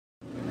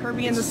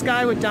Kirby in the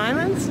sky with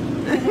diamonds?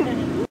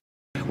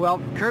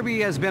 Well,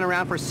 Kirby has been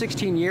around for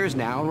 16 years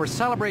now, and we're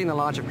celebrating the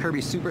launch of Kirby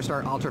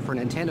Superstar Ultra for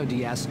Nintendo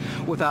DS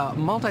with a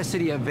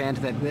multi-city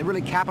event that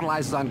really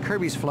capitalizes on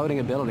Kirby's floating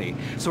ability.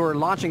 So we're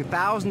launching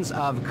thousands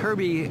of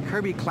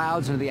Kirby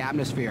clouds into the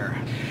atmosphere.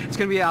 It's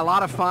going to be a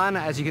lot of fun.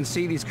 As you can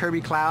see, these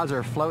Kirby clouds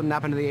are floating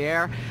up into the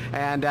air,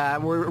 and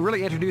we're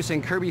really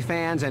introducing Kirby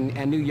fans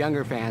and new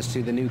younger fans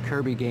to the new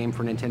Kirby game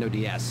for Nintendo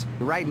DS.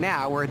 Right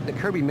now, we're at the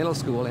Kirby Middle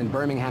School in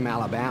Birmingham,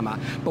 Alabama,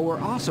 but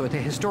we're also at the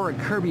historic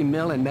Kirby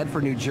Mill in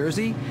Medford, New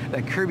Jersey,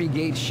 the Kirby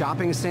Gate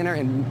Shopping Center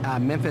in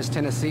Memphis,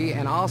 Tennessee,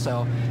 and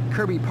also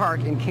Kirby Park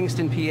in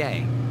Kingston,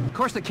 PA. Of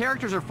course, the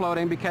characters are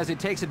floating because it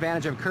takes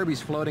advantage of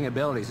Kirby's floating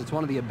abilities. It's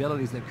one of the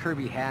abilities that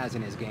Kirby has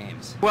in his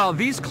games. Well,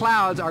 these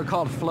clouds are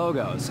called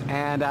Flogos,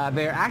 and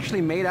they're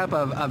actually made up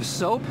of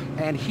soap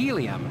and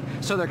helium.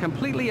 So they're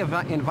completely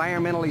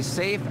environmentally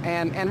safe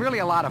and really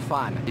a lot of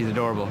fun. He's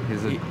adorable.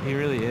 He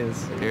really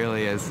is. He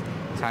really is.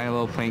 Tiny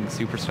little pink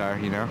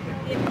superstar, you know?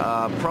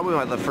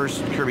 Probably the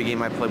first Kirby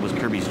game I played was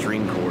Kirby's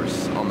Dream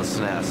Course on the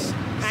SNES.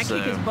 I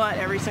kick his butt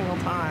every single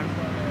time.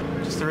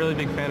 Just a really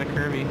big fan of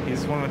Kirby.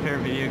 He's one of my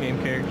favorite video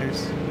game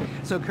characters.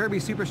 So Kirby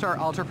Superstar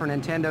Ultra for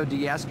Nintendo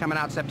DS coming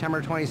out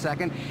September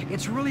 22nd.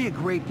 It's really a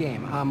great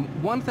game.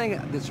 One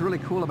thing that's really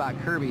cool about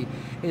Kirby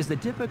is the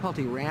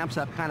difficulty ramps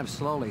up kind of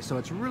slowly, so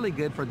it's really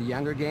good for the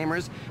younger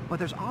gamers, but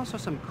there's also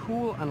some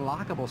cool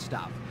unlockable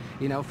stuff.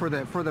 You know, for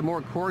the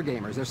more core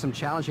gamers, there's some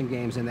challenging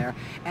games in there,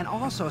 and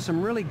also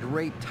some really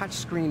great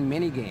touchscreen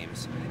mini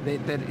games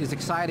that is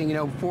exciting, you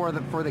know, for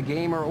the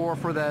gamer or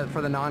for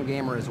the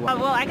non-gamer as well.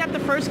 Well, I got the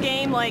first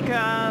game like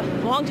a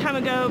long time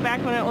ago,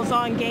 back when it was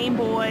on Game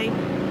Boy,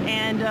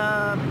 and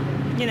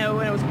you know,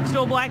 when it was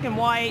still black and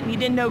white, and you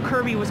didn't know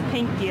Kirby was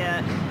pink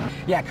yet.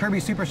 Yeah, Kirby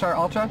Superstar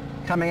Ultra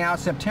coming out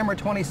September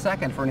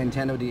 22nd for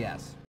Nintendo DS.